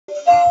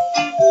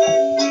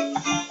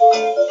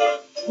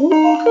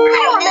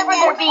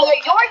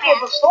here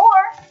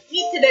before.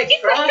 Need to the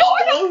It's a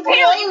Northern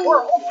Fairy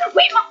world.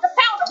 We must have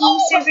found a Game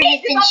server has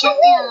been shut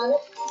down.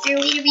 Is there a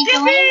way to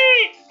rejoin?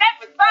 Yippee! That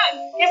was fun.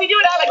 Can we do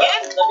it all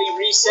again? Let me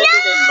reset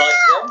and invite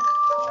them.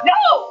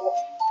 No!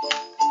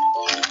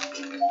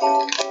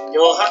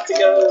 You'll have to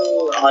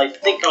go, I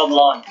think,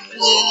 online.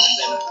 And then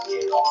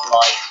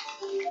offline.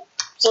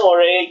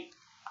 Sorry.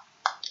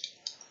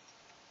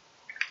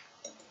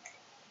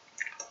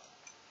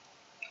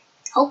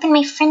 Open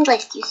my friend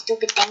list, you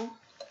stupid thing.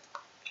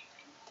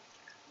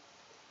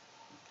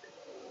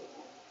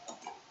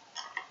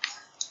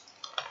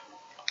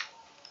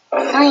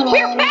 Sign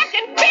We're in. back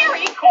in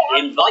Fairy Court.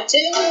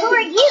 Inviting. Who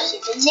are you?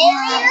 The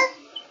narrator?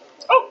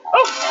 Oh,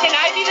 can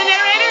I be the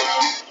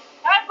narrator?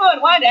 I'm going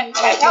Wanda.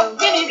 I helped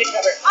Jimmy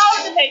recover all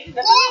of the pages of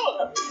the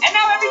rule. And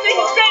now everything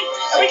is great.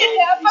 And we get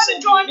to have fun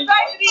and go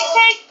inside to these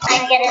cakes.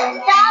 I'm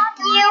gonna stop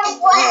you.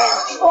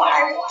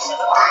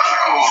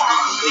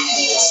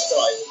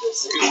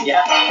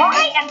 Yeah.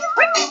 I am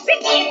really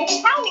busy in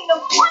counting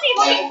those funny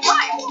looking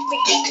files,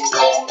 please.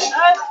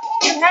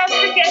 You have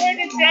to get her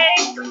today.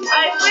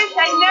 I wish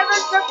I never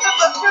took the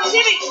book from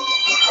Jimmy.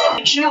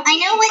 No, I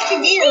know what to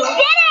do. You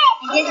did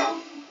it!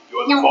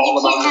 No,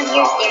 you can't have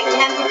yours there. You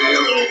have to put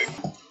yours.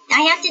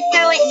 I have to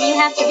throw it and you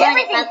have to run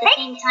it at the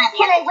same time.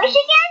 Can I wish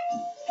again?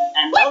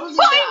 And Let's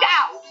find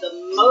out. the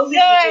moment Go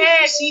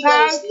ahead, you see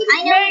Tom. those little...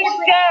 I know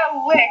Make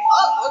a wish.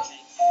 Oh,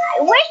 okay. I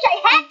wish I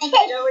had cake.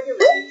 You know when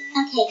you're ready.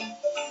 Okay.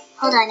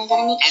 Hold on, I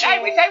gotta make And sure. I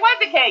wish I was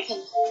a cake. Okay.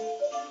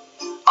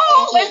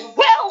 All Okay. is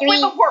well 3,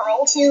 with the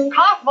world. 2,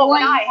 Cosmo 1,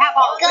 and I have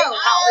our go.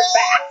 powers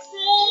back.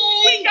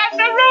 We got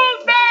the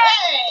rules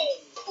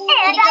back.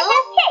 And I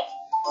have cake.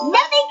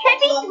 Nothing could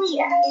be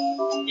sweeter.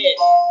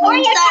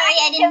 I'm sorry,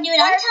 I didn't do it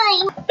on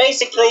time.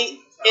 Basically,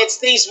 it's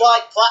these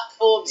white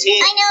platforms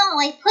here. I know,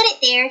 I put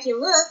it there if you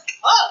look.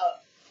 Oh,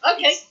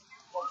 okay.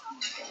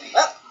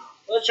 Well,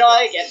 we'll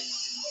try again.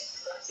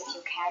 If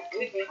you can't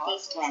complete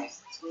these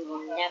tests, we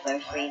will never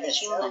free the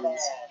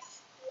humans.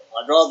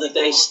 I'd rather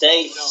they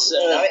stay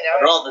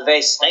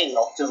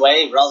locked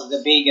away rather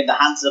than being in the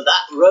hands of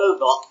that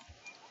robot.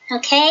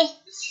 Okay.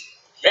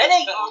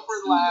 Ready? There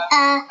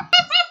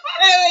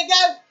we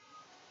go.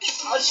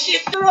 I'll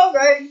shift the wrong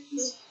way.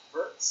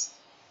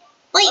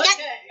 Well, you got.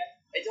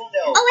 I don't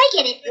know. Oh, I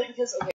get it. Because, okay.